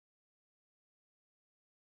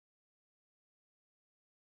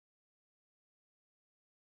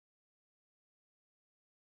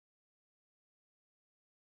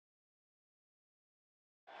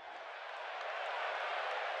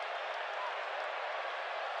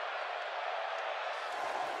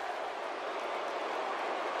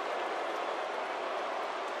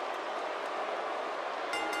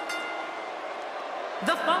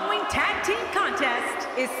The following tag team contest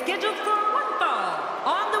is scheduled for one fall.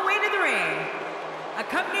 On the way to the ring,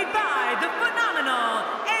 accompanied by the phenomenal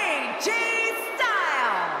AJ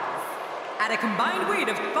Styles. At a combined weight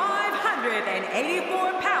of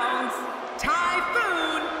 584 pounds,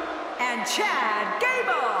 Typhoon and Chad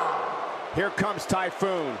Gable. Here comes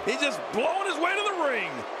Typhoon. He's just blowing his way to the ring.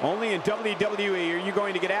 Only in WWE are you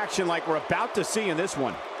going to get action like we're about to see in this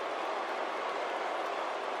one.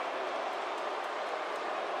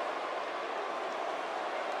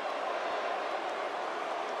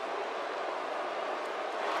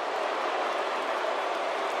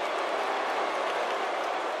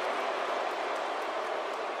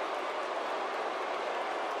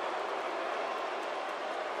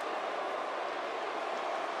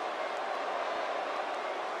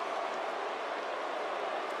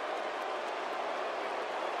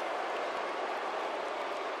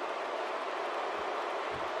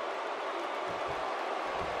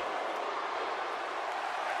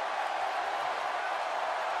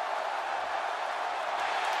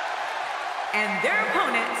 And their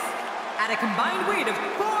opponents, at a combined weight of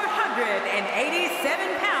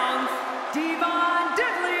 487 pounds,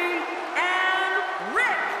 Dudley and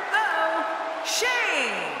Ricochet,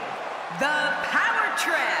 the Power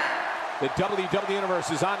Trip. The WWE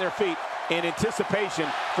Universe is on their feet in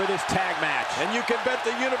anticipation for this tag match. And you can bet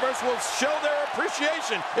the Universe will show their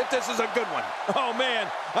appreciation if this is a good one. Oh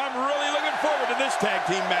man, I'm really looking forward to this tag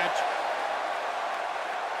team match.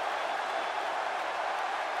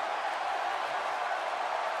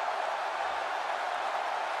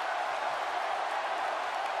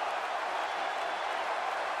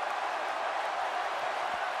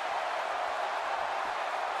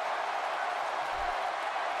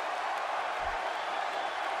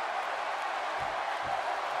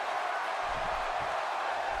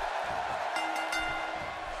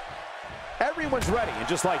 Everyone's ready, and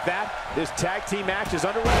just like that, this tag team match is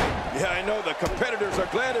underway. Yeah, I know the competitors are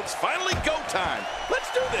glad it's finally go time.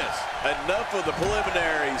 Let's do this. Enough of the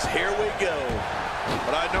preliminaries. Here we go.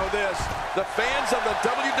 But I know this, the fans of the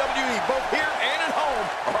WWE, both here and at home,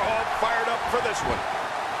 are all fired up for this one.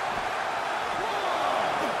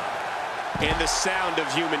 And the sound of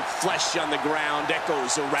human flesh on the ground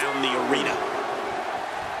echoes around the arena.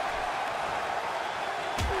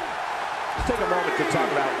 Let's take a moment to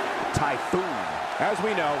talk about Typhoon. As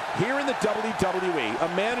we know, here in the WWE, a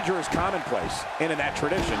manager is commonplace, and in that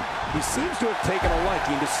tradition, he seems to have taken a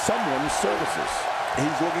liking to someone's services.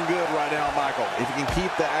 He's looking good right now, Michael. If he can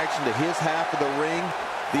keep the action to his half of the ring,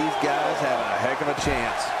 these guys have a heck of a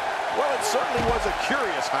chance. Well, it certainly was a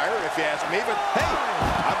curious hire, if you ask me, but hey,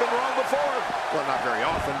 I've been wrong before. Well, not very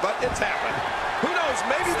often, but it's happened. Who knows,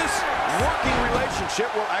 maybe this working relationship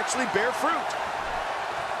will actually bear fruit.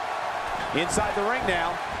 Inside the ring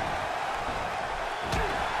now.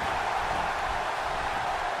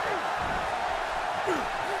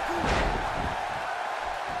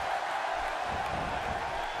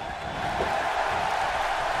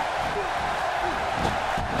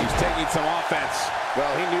 He's taking some offense. Well,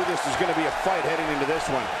 he knew this was going to be a fight heading into this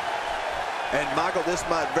one. And Michael, this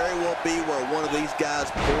might very well be where one of these guys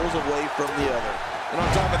pulls away from the other. And on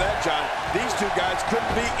top of that, John, these two guys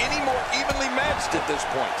couldn't be any more evenly matched at this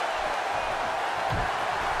point.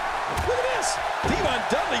 Look at this.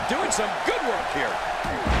 Dudley doing some good work here.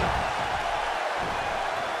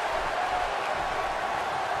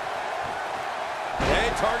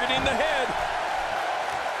 And targeting the head.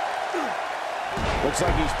 Looks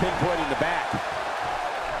like he's pinpointing the back.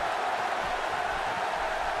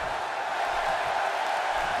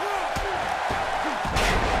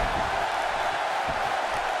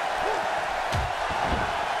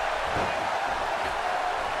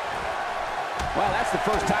 Well, that's the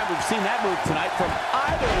first time we've seen that move tonight from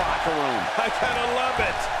either locker room. I kind of love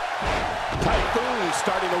it. Typhoon is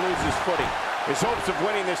starting to lose his footing. His hopes of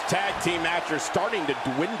winning this tag team match are starting to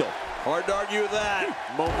dwindle. Hard to argue with that.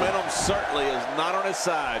 Momentum certainly is not on his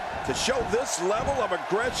side. To show this level of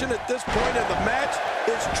aggression at this point in the match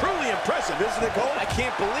is truly impressive, isn't it, Cole? I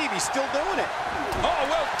can't believe he's still doing it. Oh,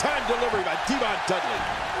 well-timed delivery by Dudley.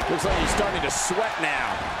 Looks like he's starting to sweat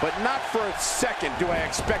now, but not for a second do I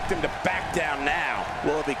expect him to back down now.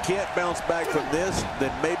 Well, if he can't bounce back from this, then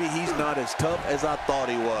maybe he's not as tough as I thought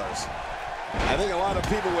he was. I think a lot of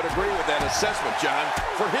people would agree with that assessment, John.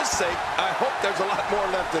 For his sake, I hope there's a lot more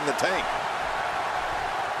left in the tank.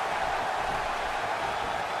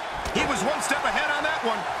 He was one step ahead on that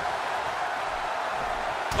one.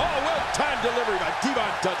 Oh, well-timed delivery by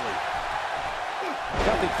Dudley.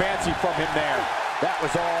 Nothing fancy from him there. That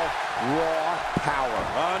was all raw power.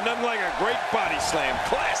 Nothing like a great body slam.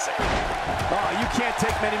 Classic. Oh, you can't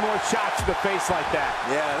take many more shots to the face like that.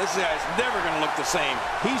 Yeah, this guy's never going to look the same.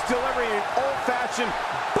 He's delivering an old-fashioned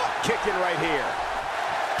butt kicking right here.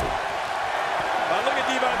 Look at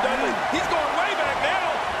Dudley. He's going way back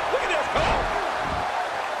now. Look at this. Oh.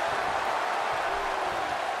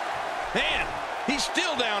 Man, he's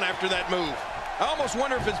still down after that move. I almost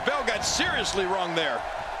wonder if his bell got seriously wrong there.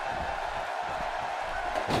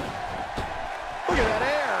 Look at that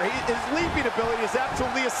air. His leaping ability is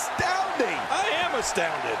absolutely astounding. I am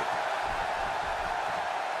astounded.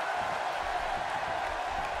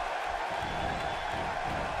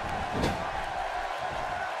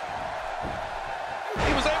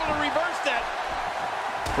 He was able to reverse that.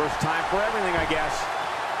 First time for everything, I guess.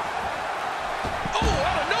 Oh,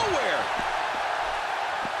 out of nowhere.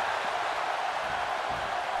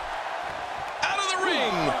 Out of the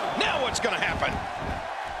ring. Now what's going to happen?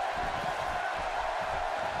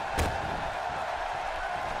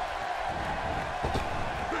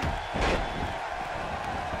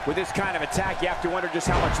 With this kind of attack, you have to wonder just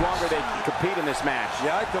how much longer they can compete in this match.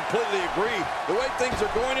 Yeah, I completely agree. The way things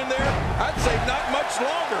are going in there, I'd say not much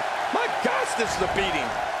longer. My gosh, this is a beating.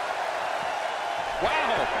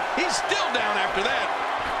 Wow, he's still down after that.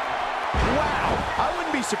 Wow, I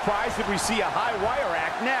wouldn't be surprised if we see a high wire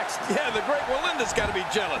act next. Yeah, the great Walinda's got to be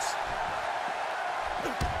jealous.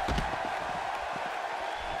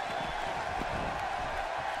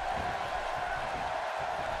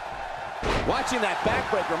 Watching that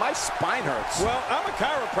backbreaker, my spine hurts. Well, I'm a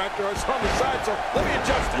chiropractor. It's on the side, so let me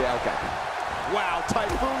adjust it. Yeah, okay. Wow,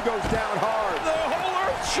 Typhoon goes down hard. The whole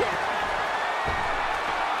earth shook.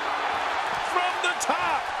 From the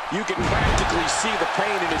top. You can practically see the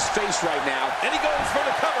pain in his face right now. And he goes for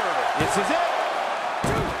the cover. This is it.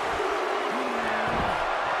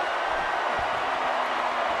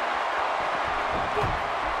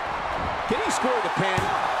 Can he score the pin?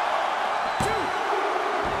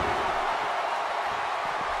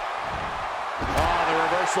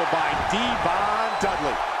 By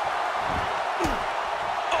Dudley.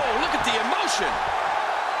 Oh, look at the emotion.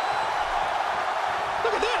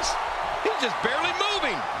 Look at this. He's just barely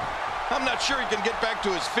moving. I'm not sure he can get back to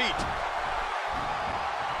his feet.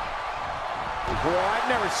 Boy, I've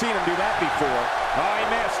never seen him do that before. Oh, he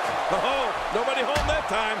missed. Oh, nobody home that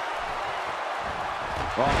time.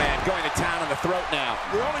 Oh, man, going to town on the throat now.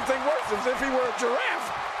 The only thing worse is if he were a giraffe.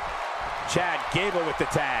 Gable with the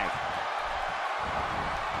tag.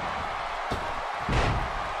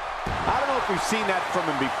 I don't know if we've seen that from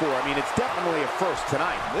him before. I mean, it's definitely a first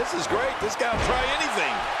tonight. This is great. This guy will try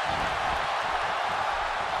anything.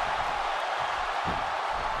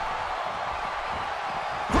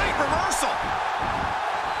 Great reversal.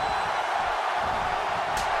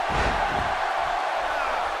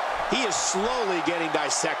 He is slowly getting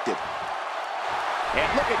dissected. And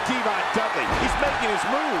look at Dudley. He's making his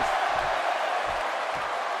move.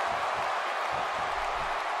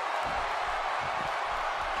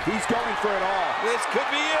 He's going for it all. This could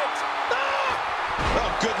be it. Ah! Oh,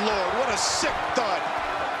 good Lord, what a sick thud.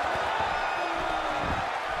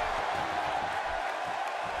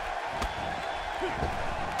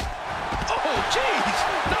 Oh, geez.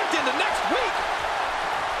 Knocked into next week.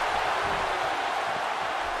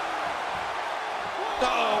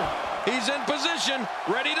 Uh-oh. He's in position,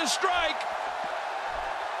 ready to strike.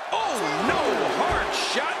 Oh, no. Hard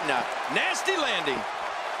shot and a nasty landing.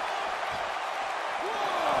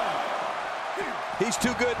 He's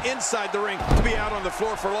too good inside the ring to be out on the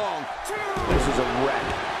floor for long. This is a wreck.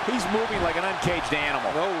 He's moving like an uncaged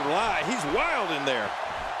animal. No lie, he's wild in there.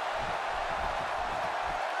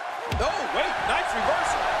 Oh, wait, nice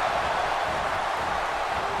reversal.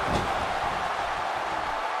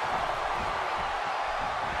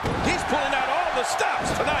 He's pulling out all the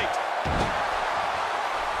stops tonight.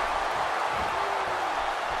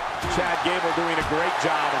 Gable doing a great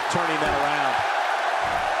job of turning that around.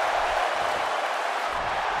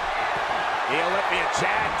 The Olympian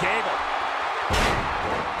Gable.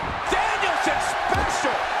 Danielson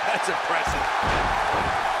special. That's impressive.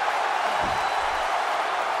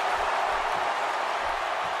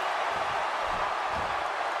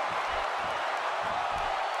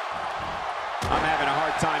 I'm having a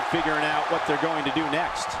hard time figuring out what they're going to do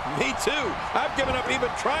next. Me too. I've given up even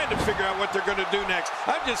trying to figure out what they're going to do next.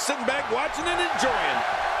 I'm just sitting back watching and enjoying.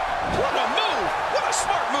 What a move. What a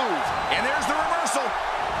smart move. And there's the reversal.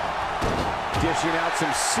 Dishing out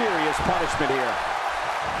some serious punishment here.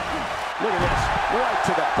 Look at this, right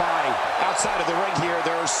to the body. Outside of the ring here,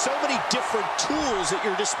 there are so many different tools at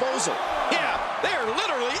your disposal. Yeah, they're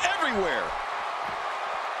literally everywhere.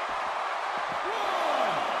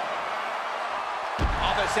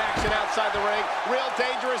 this action outside the ring. Real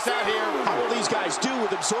dangerous out here. How will these guys do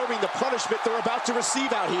with absorbing the punishment they're about to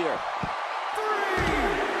receive out here?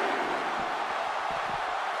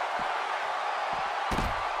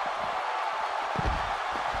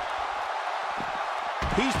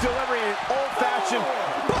 He's delivering an old-fashioned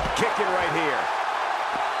butt kicking right here.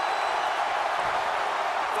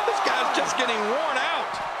 This guy's just getting worn out.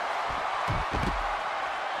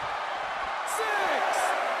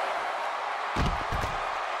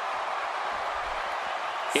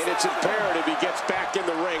 And it's imperative he gets back in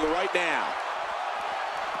the ring right now.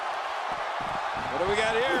 What do we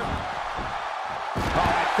got here? Oh,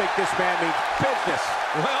 I think this man means business.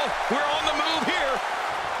 Well, we're on the move here.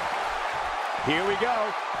 Here we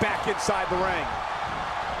go, back inside the ring.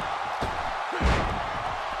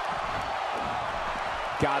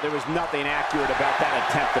 God, there was nothing accurate about that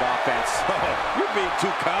attempted offense. Oh, you're being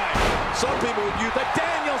too kind. Some people would use The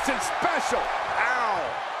Danielson special. Ow.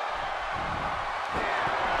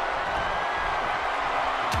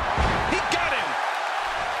 He got him.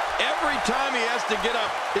 Every time he has to get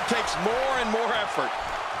up, it takes more and more effort.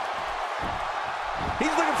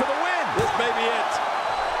 He's looking for the win. This may be it.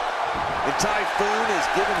 And Typhoon is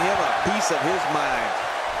giving him a piece of his mind.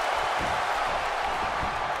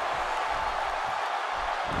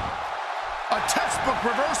 A textbook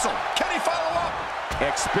reversal. Can he follow up?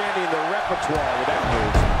 Expanding the repertoire with that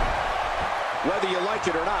move. Whether you like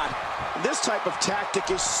it or not, this type of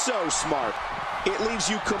tactic is so smart. It leaves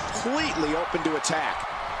you completely open to attack.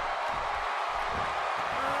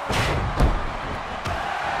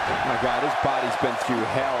 Oh my God, his body's been through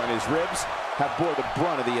hell, and his ribs have bore the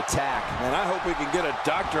brunt of the attack. And I hope we can get a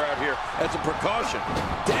doctor out here as a precaution.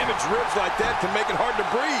 Damaged ribs like that can make it hard to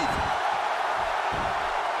breathe.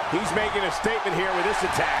 He's making a statement here with this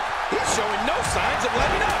attack. He's showing no signs of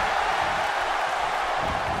letting up.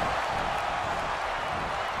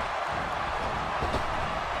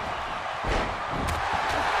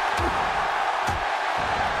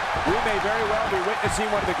 We may very well be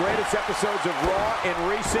witnessing one of the greatest episodes of Raw in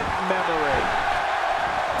recent memory.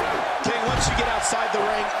 King, once you get outside the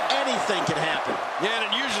ring, anything can happen. Yeah, and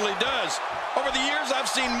it usually does. Over the years, I've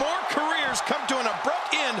seen more careers come to an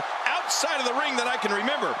abrupt end outside of the ring than I can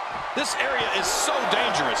remember. This area is so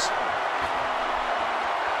dangerous.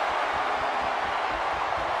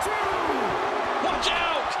 Watch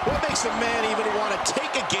out! What makes a man even want to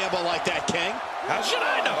take a gamble like that, King? How should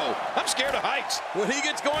I know? I'm scared of heights. When he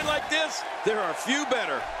gets going like this, there are few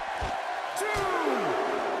better.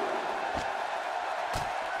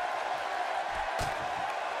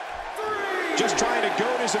 Just trying to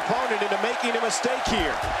goad his opponent into making a mistake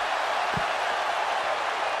here.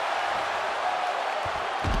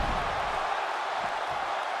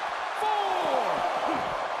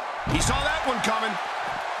 He saw that one coming.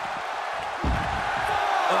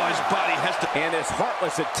 Oh, his body has to... And this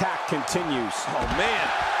heartless attack continues. Oh, man.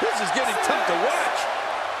 This is getting tough to watch.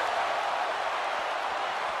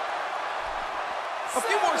 A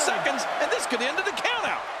few more seconds, and this could end the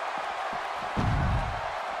countout.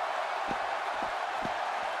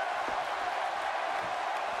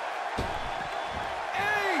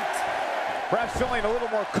 Perhaps feeling a little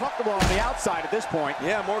more comfortable on the outside at this point.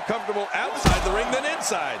 Yeah, more comfortable outside the ring than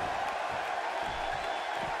inside.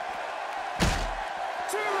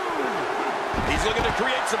 He's looking to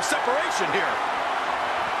create some separation here.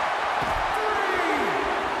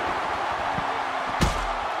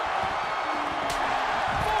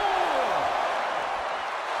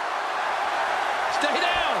 Stay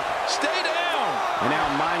down! Stay down! And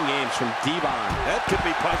now mind games from Devon. That could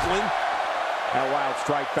be puzzling. That wild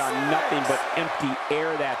strike found nothing but empty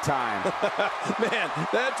air that time. Man,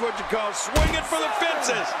 that's what you call swinging for the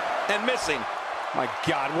fences and missing. My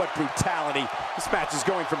God, what brutality. This match is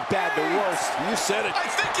going from bad to worse. You said it. I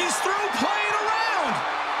think he's through playing around.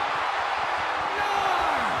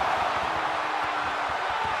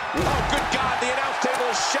 Oh, good God, the announce table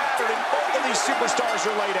is shattered and both of these superstars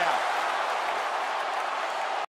are laid out.